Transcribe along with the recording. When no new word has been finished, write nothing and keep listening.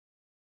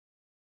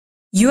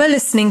You are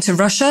listening to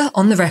Russia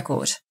on the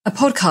Record, a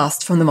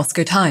podcast from the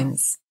Moscow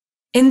Times.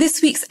 In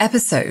this week's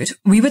episode,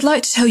 we would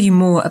like to tell you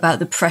more about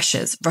the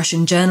pressures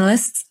Russian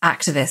journalists,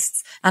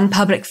 activists, and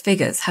public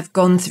figures have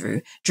gone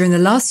through during the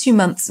last few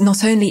months,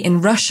 not only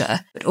in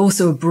Russia, but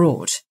also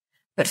abroad.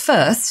 But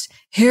first,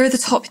 here are the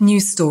top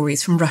news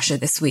stories from Russia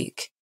this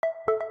week.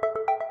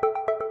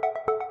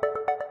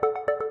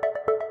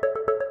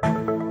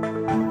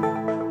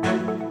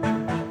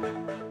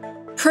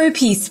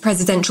 Pro-peace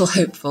presidential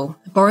hopeful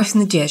Boris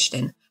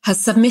Nadezhdin has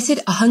submitted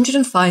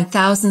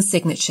 105,000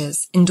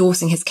 signatures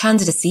endorsing his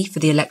candidacy for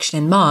the election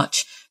in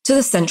March to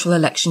the Central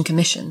Election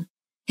Commission.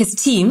 His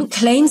team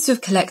claims to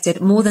have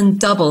collected more than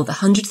double the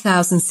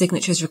 100,000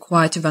 signatures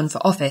required to run for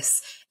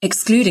office,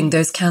 excluding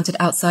those counted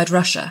outside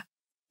Russia.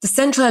 The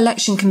Central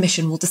Election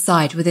Commission will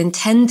decide within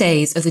 10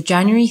 days of the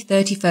January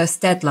 31st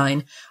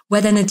deadline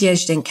whether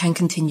Nadezhdin can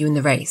continue in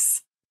the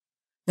race.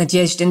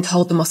 Nadezhdin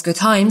told the Moscow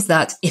Times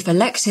that, if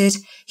elected,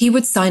 he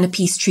would sign a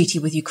peace treaty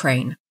with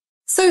Ukraine.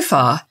 So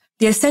far,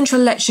 the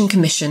Central Election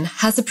Commission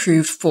has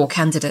approved 4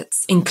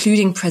 candidates,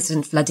 including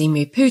President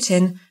Vladimir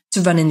Putin,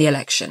 to run in the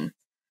election.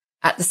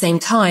 At the same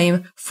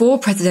time, 4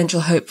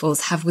 presidential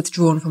hopefuls have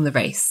withdrawn from the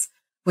race,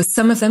 with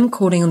some of them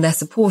calling on their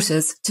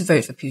supporters to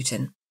vote for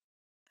Putin.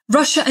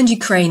 Russia and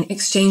Ukraine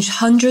exchanged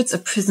hundreds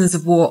of prisoners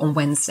of war on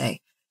Wednesday,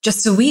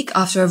 just a week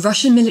after a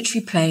Russian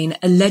military plane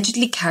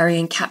allegedly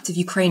carrying captive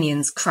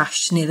Ukrainians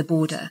crashed near the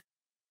border.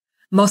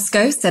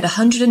 Moscow said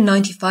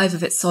 195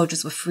 of its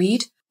soldiers were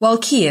freed, while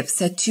Kiev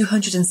said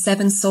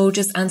 207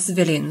 soldiers and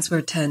civilians were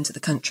returned to the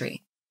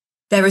country.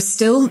 There is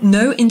still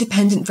no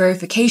independent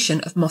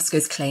verification of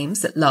Moscow's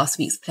claims that last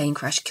week's plane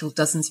crash killed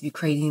dozens of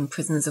Ukrainian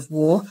prisoners of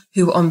war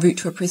who were en route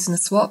to a prisoner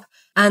swap.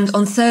 And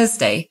on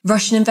Thursday,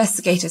 Russian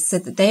investigators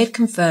said that they had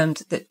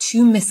confirmed that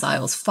 2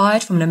 missiles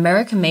fired from an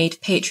American-made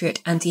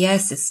Patriot anti-air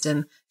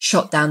system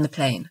shot down the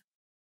plane.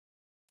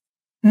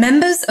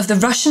 Members of the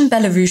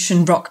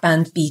Russian-Belarusian rock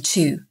band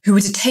B2, who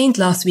were detained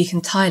last week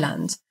in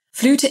Thailand,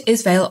 flew to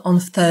Israel on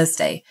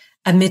Thursday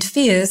amid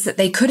fears that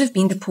they could have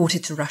been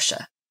deported to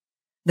Russia.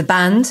 The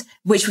band,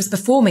 which was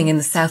performing in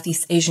the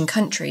Southeast Asian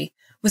country,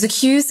 was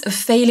accused of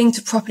failing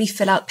to properly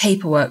fill out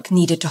paperwork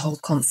needed to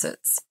hold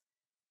concerts.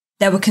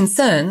 There were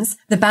concerns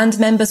the band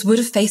members would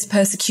have faced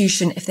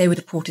persecution if they were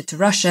deported to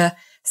Russia,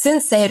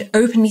 since they had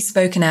openly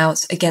spoken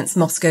out against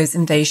Moscow's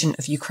invasion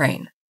of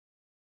Ukraine.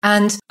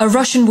 And a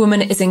Russian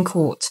woman is in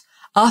court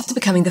after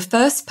becoming the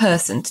first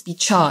person to be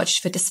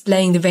charged for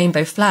displaying the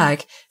rainbow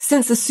flag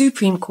since the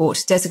Supreme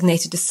Court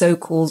designated the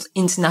so-called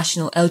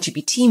International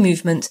LGBT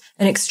Movement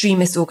an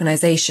extremist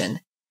organization.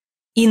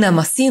 Inna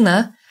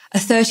Masina, a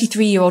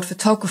 33-year-old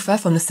photographer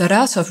from the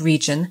Saratov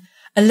region,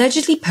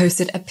 allegedly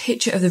posted a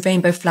picture of the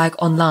rainbow flag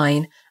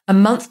online a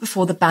month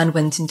before the ban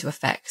went into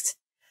effect.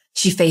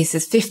 She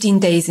faces 15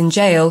 days in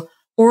jail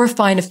or a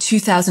fine of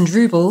 2,000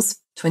 rubles,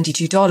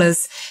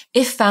 $22,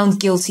 if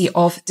found guilty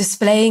of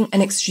displaying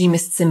an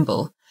extremist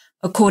symbol,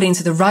 according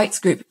to the rights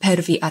group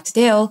Pervi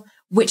Atdel,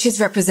 which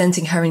is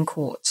representing her in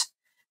court.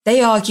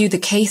 They argue the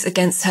case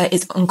against her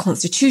is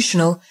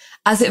unconstitutional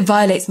as it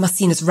violates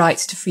Masina's right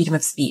to freedom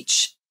of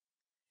speech.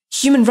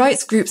 Human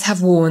rights groups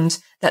have warned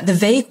that the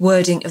vague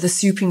wording of the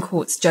Supreme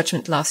Court's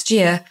judgment last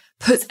year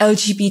puts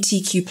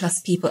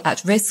LGBTQ+ people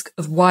at risk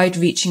of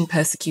wide-reaching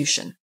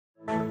persecution.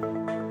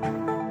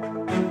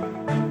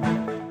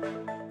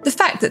 The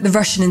fact that the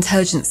Russian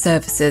intelligence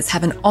services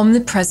have an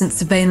omnipresent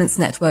surveillance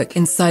network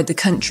inside the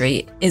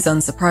country is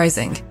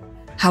unsurprising.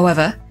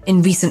 However,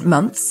 in recent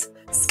months,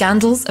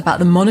 scandals about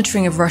the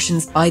monitoring of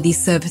Russians by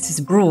these services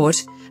abroad,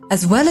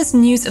 as well as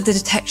news of the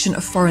detection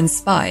of foreign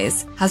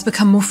spies, has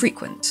become more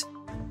frequent.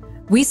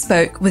 We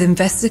spoke with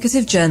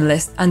investigative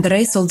journalist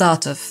Andrei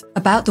Soldatov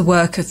about the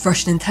work of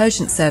Russian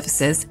intelligence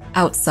services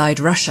outside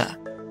Russia.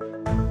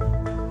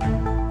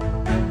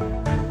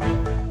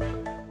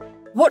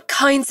 What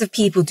kinds of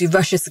people do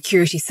Russia's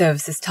security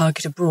services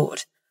target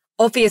abroad?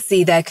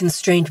 Obviously, they're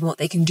constrained in what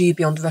they can do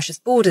beyond Russia's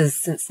borders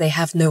since they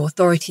have no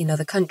authority in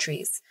other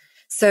countries.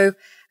 So,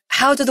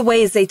 how do the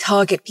ways they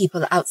target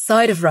people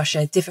outside of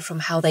Russia differ from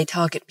how they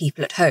target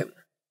people at home?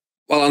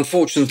 Well,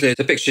 unfortunately,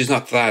 the picture is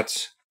not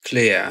that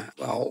clear.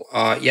 Well,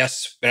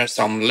 yes, there are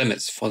some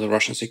limits for the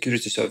Russian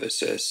security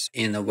services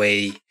in the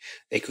way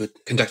they could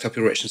conduct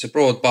operations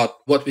abroad. But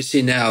what we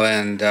see now,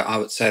 and I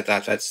would say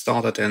that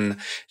started in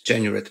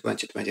January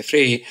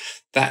 2023,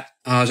 that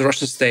the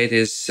Russian state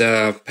is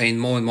paying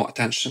more and more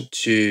attention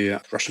to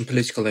Russian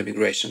political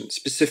immigration,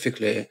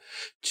 specifically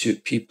to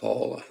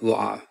people who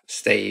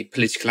stay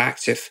politically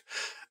active.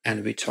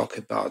 And we talk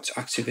about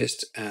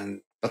activists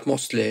but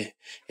mostly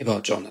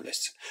about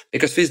journalists.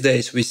 Because these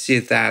days we see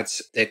that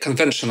the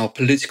conventional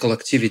political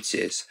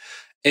activities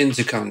in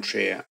the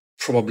country are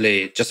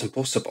probably just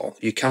impossible.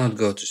 You cannot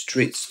go to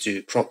streets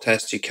to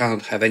protest. You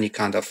cannot have any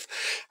kind of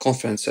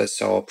conferences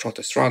or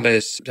protest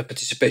rallies. The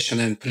participation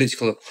in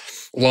political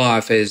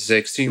life is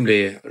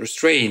extremely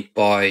restrained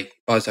by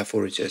the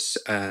authorities.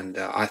 And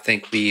I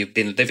think we've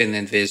been living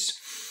in this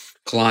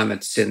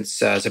climate since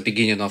the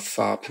beginning of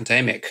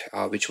pandemic,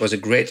 which was a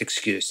great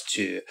excuse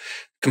to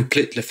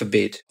completely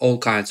forbid all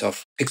kinds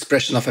of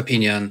expression of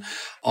opinion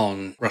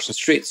on Russian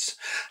streets.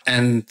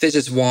 And this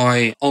is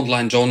why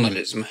online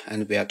journalism,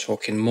 and we are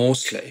talking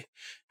mostly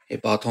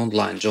about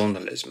online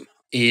journalism,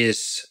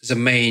 is the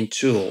main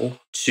tool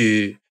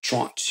to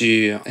try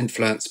to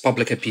influence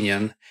public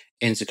opinion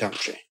in the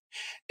country.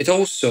 It's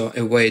also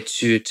a way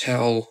to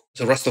tell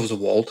the rest of the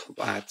world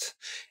that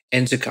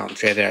in the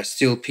country there are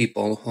still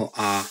people who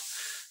are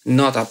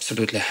not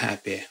absolutely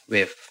happy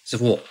with the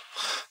war.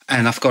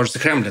 And of course, the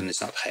Kremlin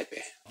is not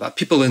happy. But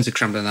people in the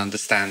Kremlin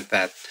understand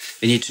that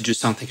we need to do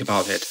something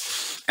about it.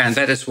 And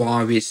that is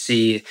why we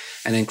see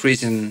an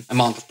increasing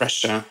amount of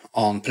pressure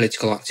on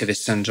political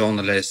activists and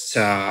journalists.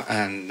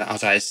 And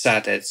as I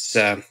said,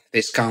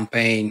 this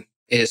campaign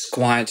is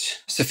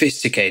quite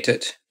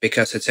sophisticated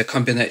because it's a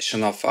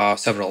combination of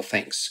several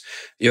things.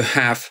 You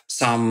have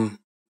some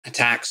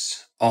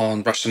attacks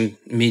on Russian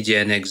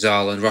media in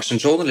exile and Russian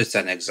journalists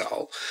in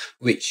exile,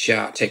 which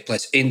take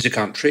place in the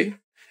country,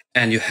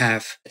 and you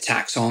have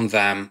attacks on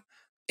them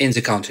in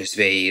the countries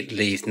they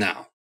live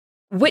now.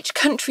 Which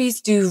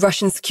countries do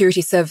Russian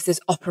security services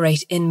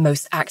operate in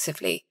most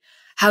actively?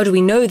 How do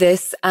we know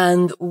this,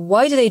 and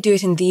why do they do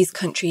it in these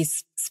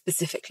countries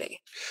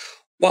specifically?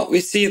 Well,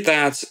 we see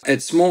that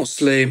it's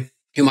mostly,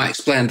 you might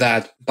explain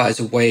that by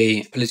the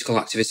way political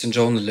activists and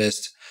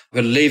journalists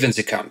will live in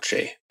the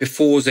country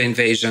before the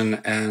invasion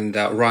and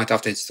right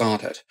after it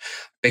started.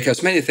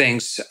 Because many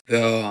things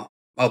were,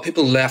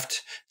 people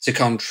left the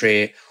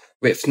country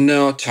with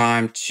no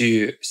time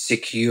to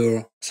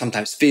secure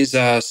sometimes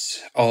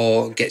visas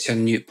or get your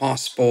new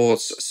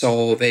passports.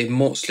 So they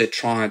mostly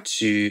try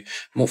to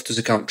move to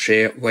the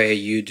country where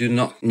you do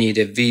not need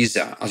a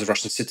visa as a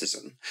Russian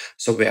citizen.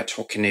 So we are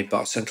talking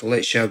about Central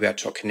Asia, we are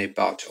talking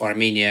about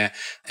Armenia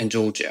and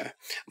Georgia,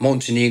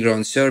 Montenegro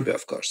and Serbia,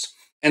 of course.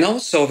 And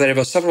also there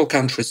were several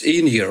countries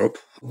in Europe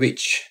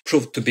which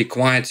proved to be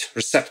quite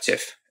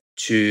receptive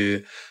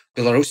to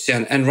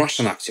Belarusian and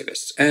Russian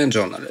activists and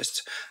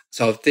journalists.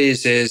 So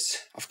this is,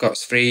 of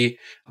course, 3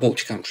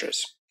 Baltic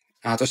countries.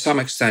 To some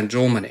extent,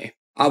 Germany.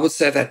 I would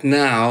say that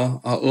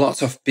now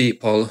lots of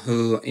people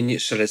who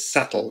initially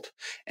settled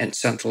in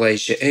Central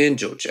Asia and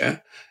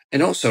Georgia,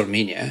 and also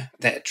Armenia,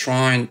 they're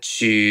trying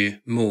to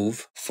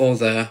move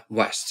further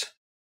west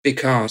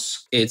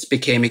because it's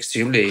became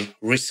extremely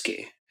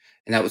risky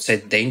and I would say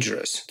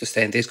dangerous to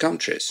stay in these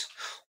countries.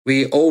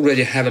 We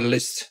already have a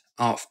list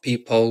of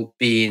people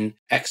being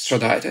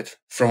extradited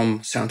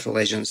from Central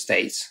Asian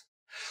states.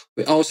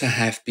 We also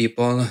have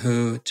people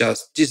who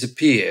just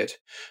disappeared,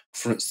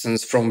 for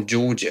instance, from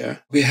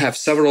Georgia. We have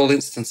several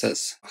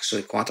instances,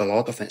 actually quite a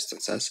lot of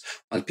instances,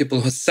 when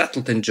people who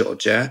settled in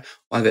Georgia,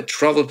 when they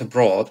traveled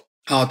abroad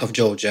out of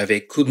Georgia, they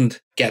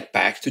couldn't get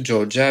back to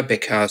Georgia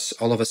because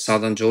all of a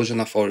sudden Georgian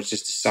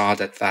authorities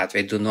decided that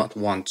they do not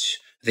want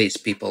these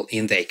people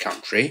in their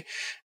country.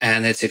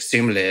 And it's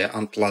extremely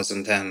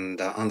unpleasant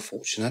and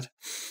unfortunate.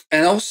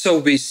 And also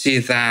we see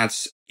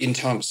that in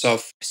terms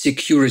of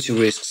security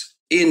risks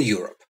in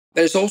Europe,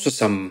 there's also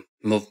some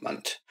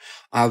movement.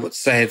 I would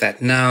say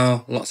that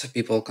now lots of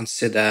people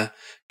consider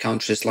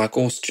countries like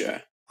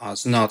Austria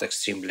as not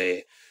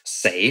extremely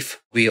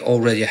safe. We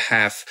already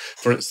have,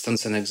 for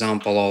instance, an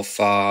example of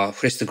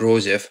Hristo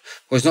Groziev,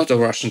 who is not a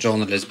Russian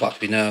journalist,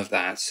 but we know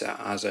that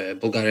as a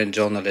Bulgarian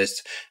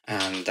journalist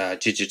and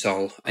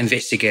digital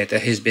investigator,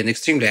 he's been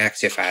extremely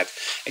active at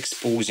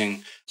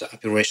exposing the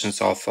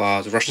operations of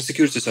the Russian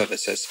security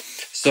services.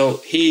 So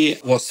he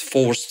was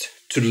forced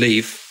to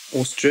leave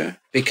Austria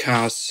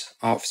because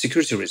of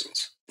security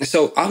reasons.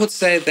 So I would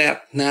say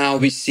that now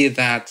we see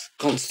that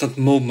constant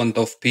movement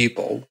of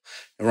people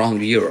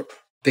around Europe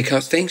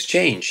because things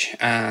change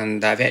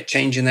and they're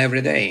changing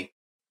every day.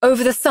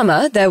 Over the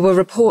summer, there were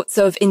reports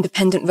of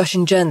independent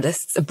Russian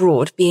journalists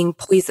abroad being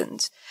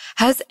poisoned.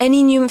 Has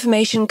any new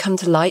information come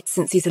to light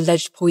since these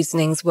alleged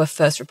poisonings were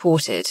first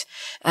reported?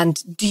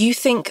 And do you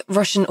think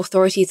Russian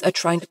authorities are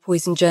trying to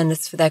poison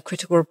journalists for their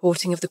critical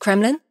reporting of the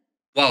Kremlin?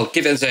 Well,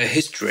 given the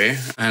history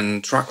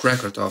and track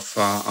record of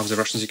the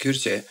Russian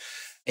security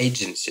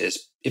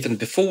agencies, even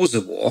before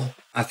the war,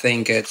 I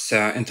think it's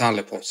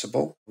entirely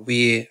possible.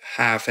 We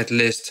have at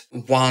least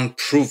one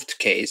proven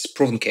case,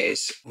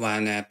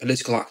 when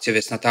political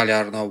activist Natalia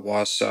Arno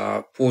was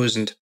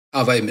poisoned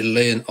either in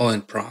Berlin or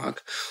in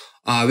Prague.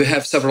 We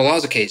have several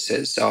other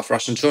cases of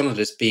Russian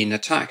journalists being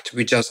attacked.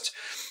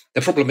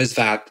 The problem is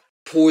that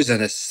poison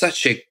is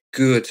such a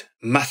good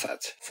method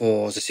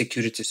for the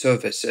security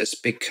services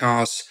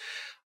because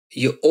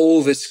you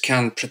always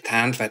can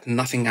pretend that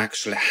nothing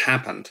actually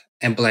happened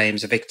and blame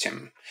the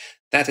victim.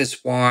 That is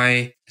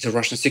why the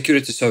Russian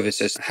security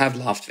services have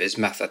loved this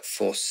method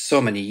for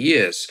so many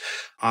years.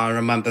 I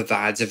remember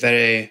that the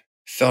very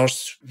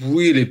first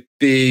really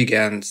big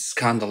and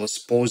scandalous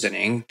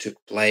poisoning took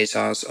place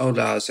as old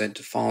as in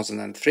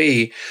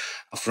 2003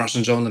 of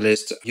Russian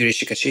journalist Yuri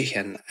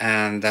Shikachyhin.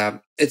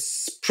 And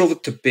it's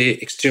proved to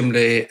be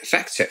extremely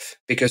effective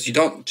because you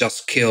don't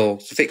just kill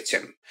the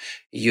victim.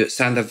 You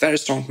send a very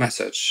strong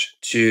message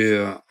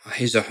to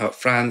his or her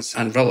friends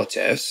and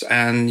relatives,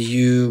 and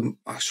you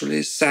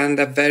actually send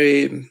a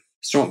very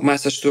strong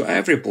message to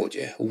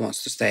everybody who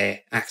wants to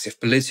stay active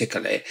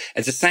politically.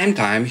 At the same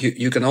time,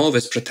 you can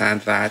always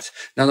pretend that,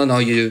 no,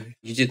 you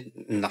did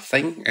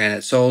nothing, and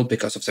it's all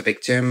because of the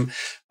victim,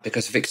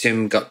 because the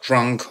victim got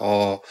drunk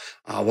or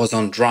was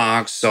on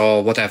drugs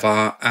or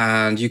whatever.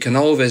 And you can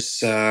always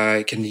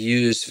can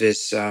use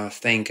this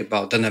thing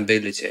about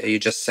deniability. You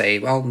just say,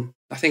 well,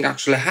 nothing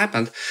actually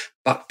happened,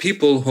 but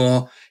people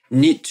who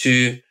need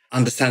to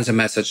understand the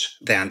message,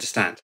 they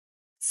understand.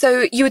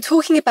 So you were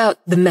talking about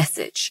the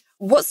message.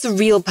 What's the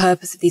real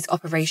purpose of these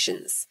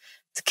operations?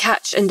 To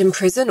catch and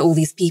imprison all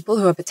these people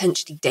who are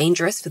potentially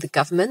dangerous for the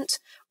government,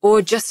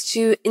 or just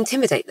to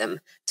intimidate them,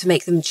 to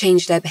make them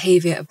change their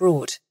behavior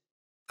abroad?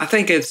 I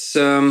think it's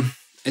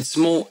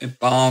more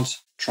about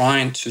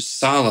trying to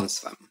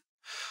silence them.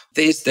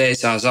 These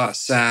days, as I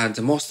said,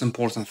 the most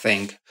important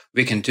thing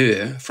we can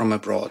do from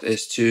abroad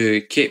is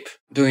to keep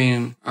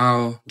doing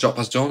our job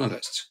as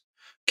journalists,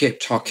 keep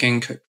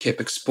talking,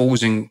 keep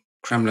exposing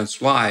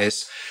Kremlin's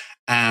lies.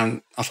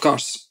 And of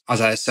course,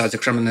 as I said, the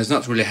Kremlin is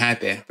not really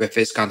happy with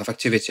this kind of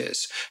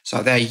activities.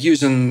 So they're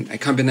using a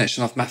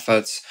combination of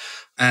methods.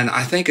 And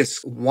I think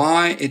it's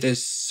why it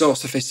is so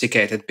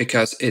sophisticated,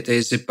 because it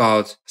is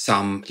about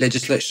some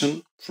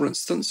legislation, for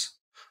instance.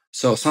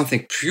 So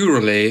something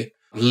purely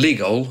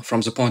legal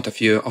from the point of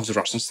view of the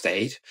Russian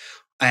state,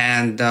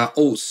 and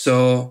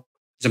also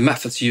the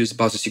methods used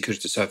by the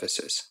security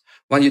services.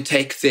 When you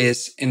take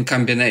this in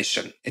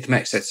combination, it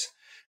makes it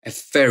a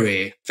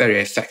very, very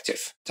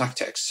effective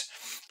tactics.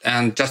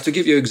 And just to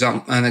give you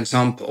an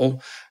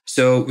example,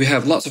 so we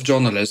have lots of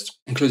journalists,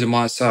 including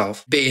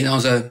myself, being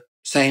on the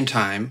same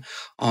time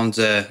on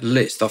the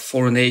list of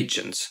foreign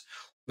agents,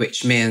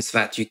 which means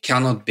that you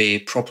cannot be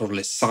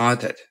properly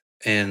cited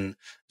in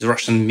the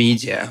Russian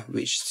media,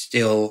 which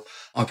still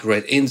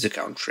operate in the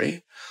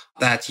country,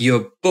 that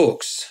your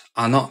books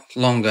are not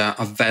longer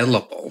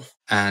available.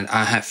 And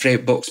I have 3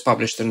 books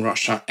published in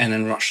Russia and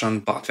in Russian,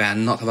 but they are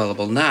not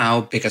available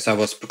now because I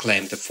was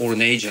proclaimed a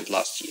foreign agent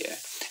last year.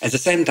 At the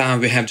same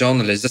time, we have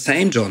journalists, the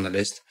same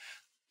journalists,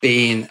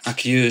 being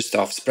accused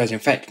of spreading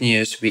fake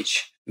news,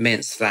 which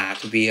means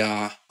that we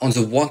are on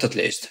the wanted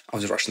list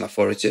of the Russian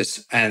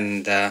authorities.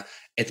 And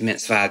it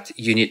means that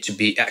you need to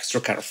be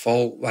extra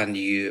careful when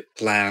you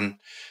plan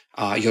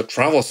your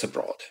travels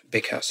abroad,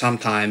 because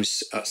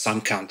sometimes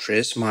some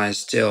countries might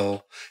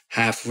still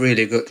have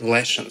really good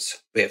relations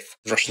with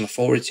Russian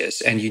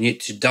authorities, and you need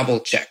to double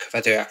check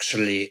that you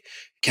actually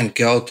can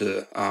go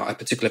to a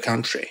particular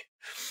country.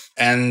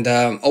 And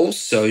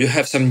also, you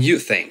have some new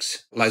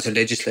things, like the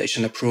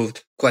legislation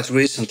approved quite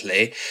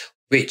recently,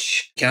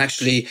 which can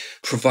actually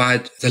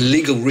provide the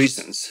legal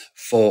reasons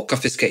for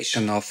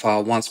confiscation of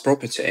one's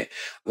property,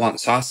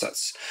 one's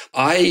assets.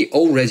 I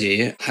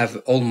already have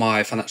all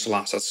my financial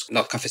assets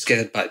not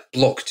confiscated but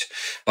blocked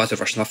by the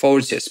Russian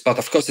authorities. But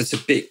of course, it's a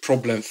big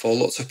problem for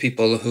lots of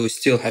people who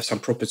still have some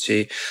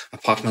property,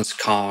 apartments,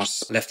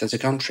 cars left in the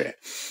country.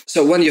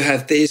 So when you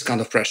have this kind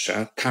of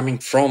pressure coming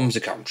from the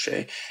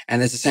country,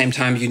 and at the same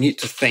time, you need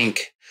to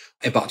think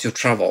about your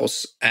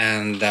travels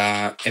and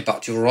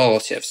about your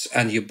relatives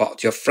and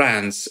about your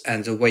friends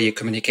and the way you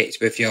communicate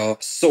with your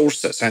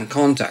sources and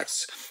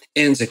contacts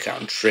in the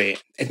country,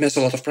 it means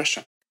a lot of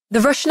pressure.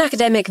 The Russian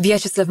academic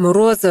Vyacheslav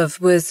Morozov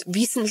was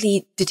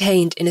recently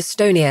detained in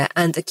Estonia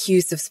and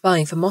accused of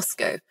spying for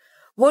Moscow.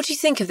 What do you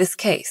think of this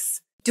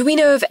case? Do we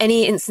know of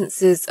any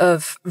instances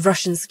of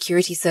Russian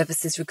security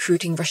services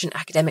recruiting Russian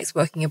academics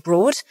working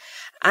abroad?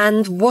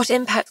 And what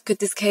impact could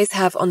this case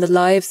have on the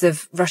lives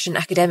of Russian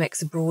academics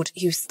abroad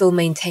who still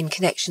maintain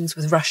connections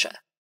with Russia?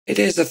 It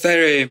is a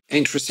very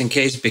interesting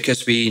case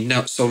because we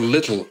know so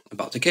little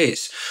about the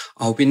case.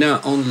 We know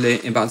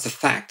only about the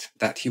fact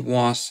that he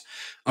was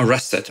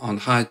arrested on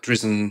high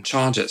treason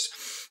charges.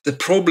 The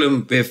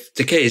problem with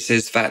the case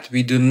is that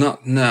we do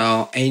not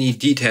know any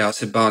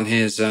details about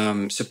his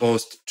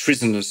supposed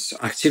treasonous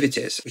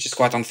activities, which is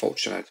quite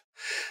unfortunate.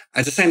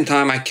 At the same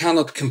time, I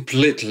cannot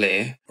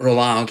completely rule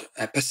out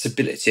a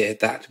possibility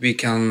that we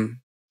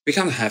can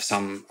have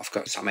some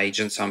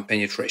agents, some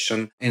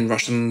penetration in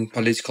Russian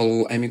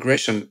political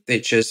immigration,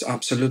 which is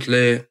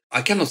absolutely,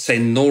 I cannot say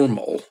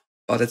normal,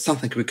 but it's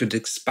something we could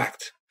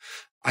expect.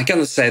 I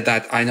cannot say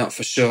that I know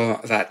for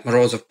sure that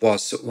Morozov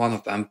was one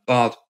of them,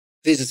 but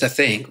this is a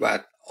thing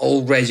that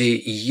already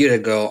a year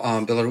ago,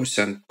 our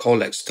Belarusian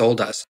colleagues told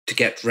us to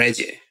get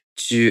ready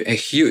to a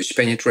huge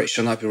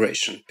penetration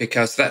operation,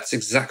 because that's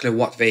exactly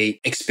what they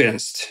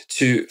experienced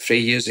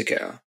 2-3 years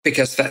ago.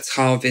 Because that's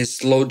how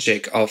this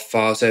logic of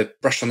the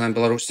Russian and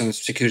Belarusian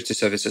security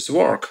services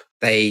work.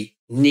 They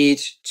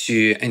need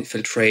to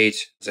infiltrate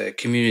the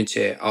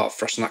community of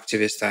Russian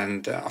activists,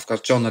 and of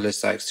course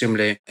journalists are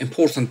extremely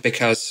important,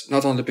 because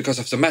not only because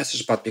of the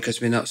message, but because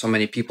we know so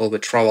many people, we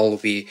travel,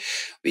 we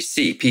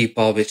see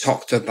people, we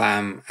talk to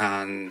them,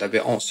 and we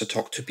also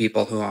talk to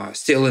people who are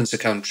still in the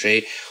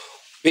country,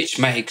 which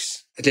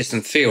makes, at least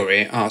in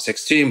theory, us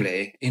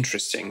extremely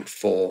interesting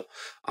for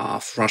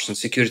Russian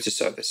security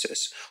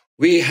services.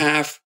 We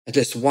have at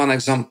least one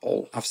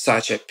example of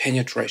such a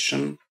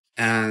penetration,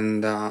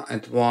 and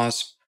it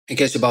was a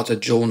case about a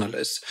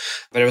journalist.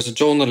 There was a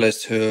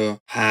journalist who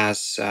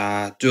has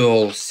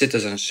dual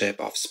citizenship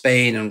of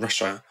Spain and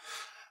Russia,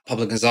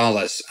 Pablo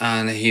Gonzalez,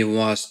 and he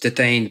was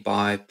detained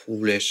by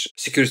Polish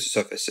security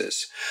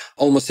services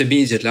almost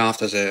immediately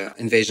after the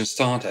invasion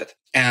started.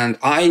 And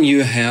I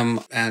knew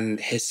him, and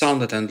he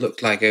sounded and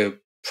looked like a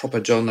proper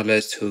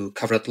journalist who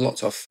covered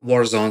lots of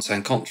war zones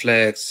and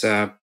conflicts.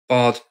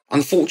 But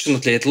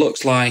unfortunately, it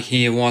looks like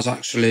he was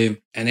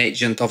actually an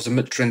agent of the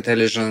military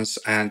intelligence,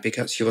 and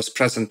because he was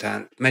present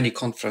at many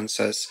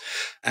conferences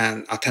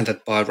and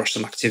attended by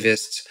Russian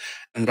activists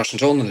and Russian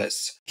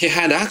journalists, he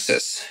had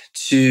access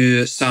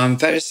to some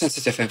very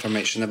sensitive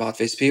information about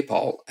these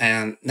people.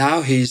 And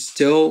now he's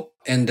still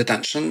in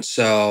detention,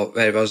 so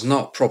there was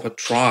no proper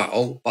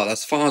trial. But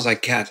as far as I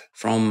get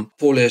from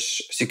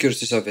Polish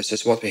security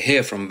services, what we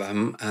hear from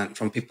them and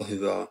from people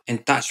who are in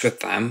touch with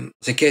them,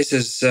 the case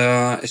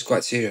is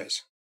quite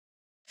serious.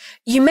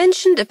 You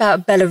mentioned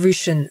about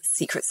Belarusian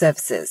secret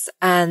services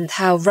and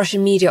how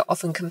Russian media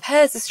often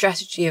compares the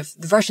strategy of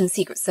the Russian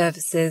secret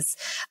services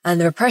and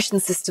the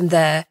repression system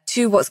there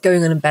to what's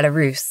going on in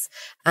Belarus.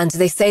 And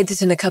they say that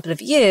in a couple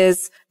of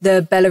years,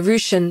 the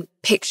Belarusian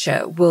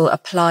picture will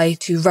apply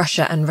to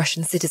Russia and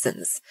Russian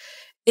citizens.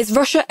 Is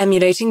Russia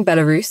emulating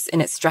Belarus in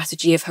its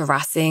strategy of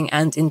harassing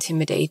and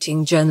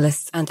intimidating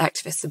journalists and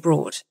activists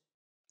abroad?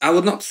 I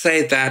would not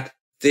say that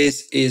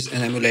this is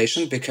an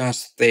emulation,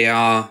 because they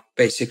are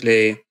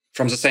basically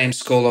from the same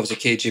school of the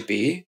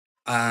KGB.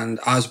 And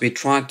as we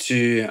try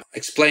to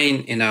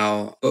explain in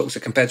our book, The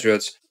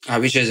Compatriots,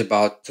 which is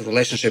about the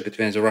relationship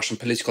between the Russian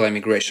political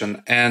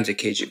immigration and the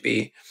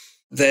KGB,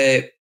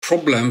 the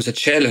problem, the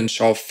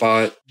challenge of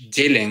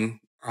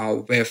dealing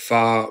with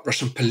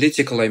Russian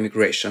political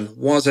immigration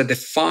was a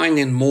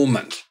defining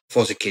moment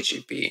for the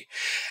KGB.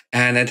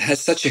 And it has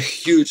such a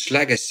huge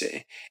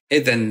legacy,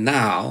 even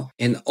now,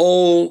 in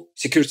all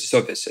security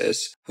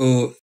services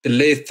who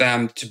believe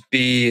them to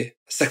be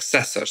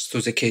successors to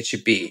the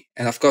KGB.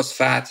 And of course,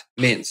 that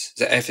means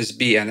the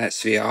FSB and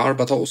SVR,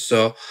 but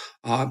also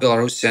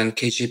Belarusian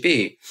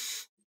KGB.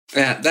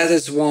 That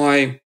is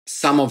why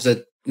some of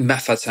the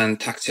methods and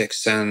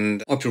tactics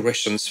and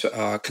operations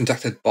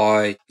conducted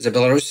by the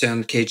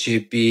Belarusian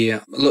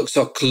KGB look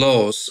so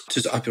close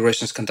to the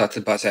operations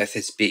conducted by the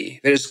FSB.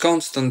 There is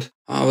constant,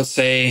 I would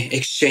say,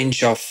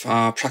 exchange of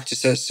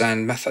practices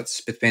and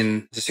methods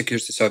between the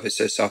security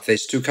services of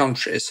these two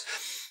countries.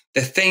 I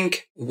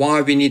think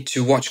why we need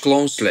to watch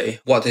closely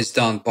what is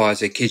done by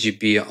the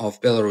KGB of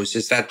Belarus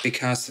is that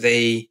because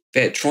they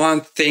try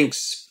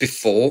things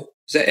before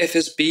the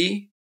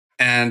FSB,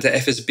 and the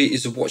FSB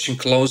is watching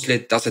closely,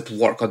 does it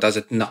work or does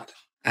it not?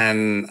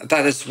 And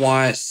that is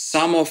why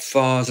some of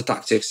the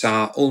tactics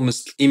are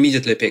almost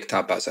immediately picked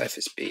up by the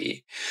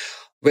FSB.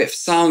 With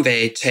some,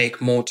 they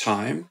take more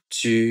time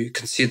to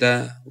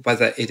consider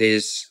whether it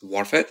is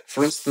worth it.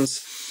 For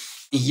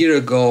instance, a year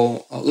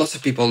ago, lots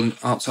of people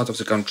outside of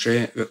the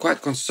country were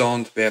quite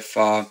concerned with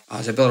the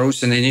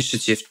Belarusian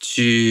initiative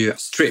to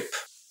strip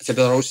the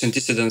Belarusian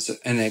dissidents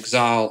in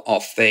exile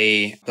of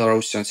their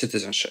Belarusian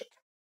citizenship.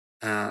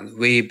 And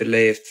we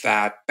believe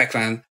that back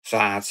then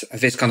that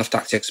this kind of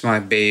tactics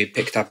might be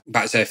picked up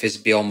by the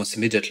FSB almost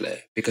immediately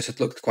because it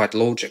looked quite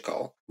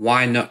logical.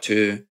 Why not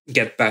to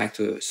get back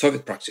to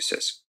Soviet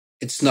practices?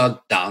 It's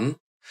not done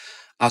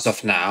as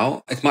of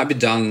now. It might be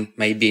done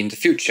maybe in the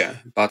future,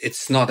 but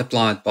it's not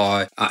applied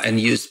by and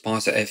used by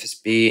the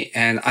FSB.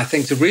 And I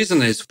think the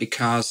reason is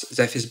because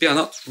the FSB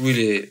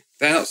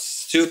they're not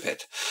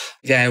stupid.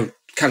 They're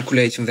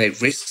calculating their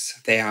risks.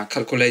 They are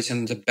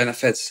calculating the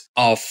benefits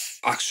of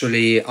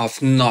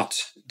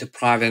not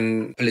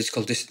depriving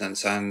political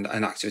dissidents and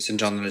activists and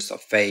journalists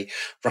of their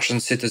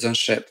Russian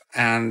citizenship.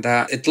 And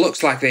it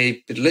looks like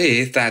they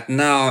believe that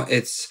now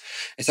it's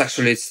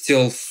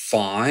still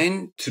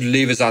fine to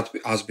leave us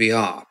as we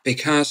are,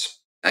 because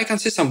I can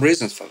see some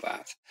reasons for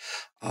that.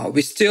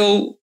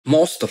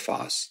 Most of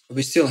us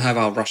still have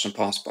our Russian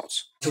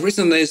passports. The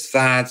reason is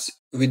that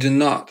we do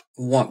not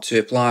want to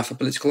apply for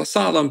political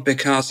asylum,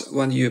 because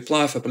when you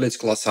apply for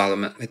political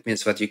asylum, it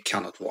means that you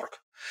cannot work.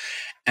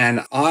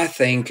 And I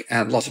think,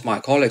 and lots of my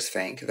colleagues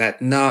think,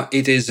 that now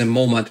it is a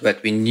moment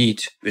that we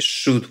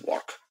should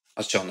work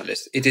as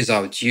journalists. It is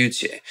our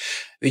duty.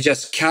 We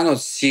just cannot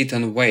sit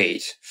and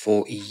wait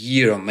for a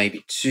year or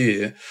maybe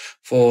two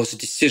for the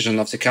decision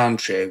of the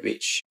country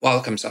which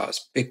welcomes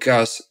us,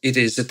 because it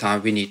is the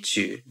time we need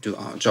to do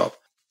our job.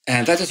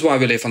 And that is why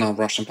we live on our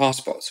Russian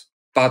passports.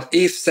 But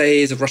if,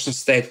 say, the Russian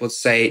state would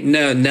say,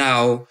 no,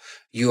 now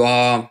you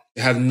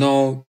have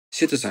no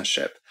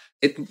citizenship,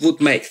 it would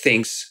make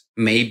things,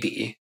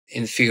 maybe,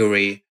 in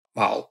theory,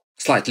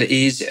 slightly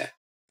easier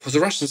for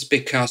the Russians,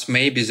 because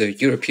maybe the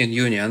European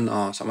Union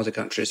or some other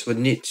countries would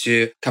need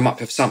to come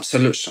up with some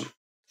solution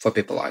for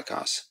people like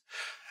us.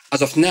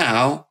 As of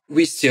now,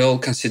 we still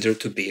consider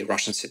to be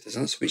Russian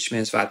citizens, which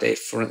means that if,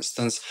 for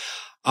instance,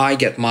 I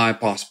get my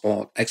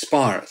passport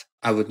expired,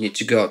 I would need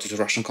to go to the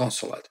Russian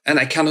consulate. And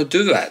I cannot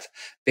do that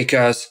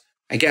because,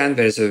 again,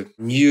 there's a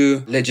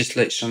new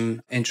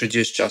legislation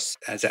introduced just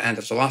at the end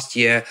of the last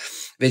year,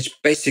 which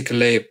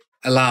basically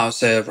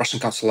allows Russian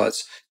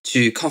consulates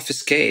to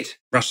confiscate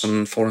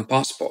Russian foreign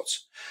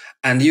passports.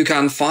 And you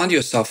can find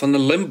yourself in a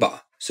limbo.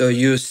 So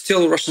you're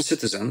still a Russian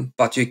citizen,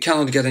 but you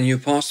cannot get a new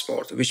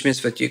passport, which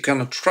means that you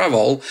cannot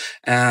travel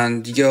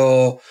and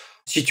your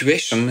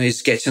situation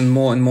is getting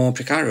more and more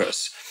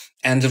precarious.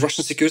 And the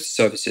Russian security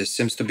services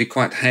seems to be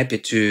quite happy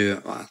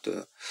to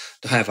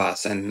have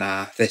us in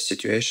this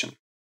situation.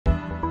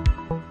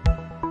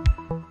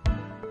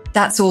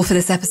 That's all for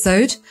this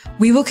episode.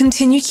 We will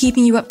continue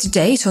keeping you up to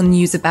date on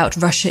news about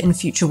Russia in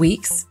future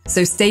weeks.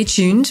 So stay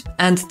tuned,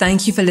 and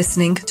thank you for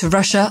listening to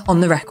Russia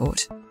on the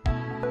Record.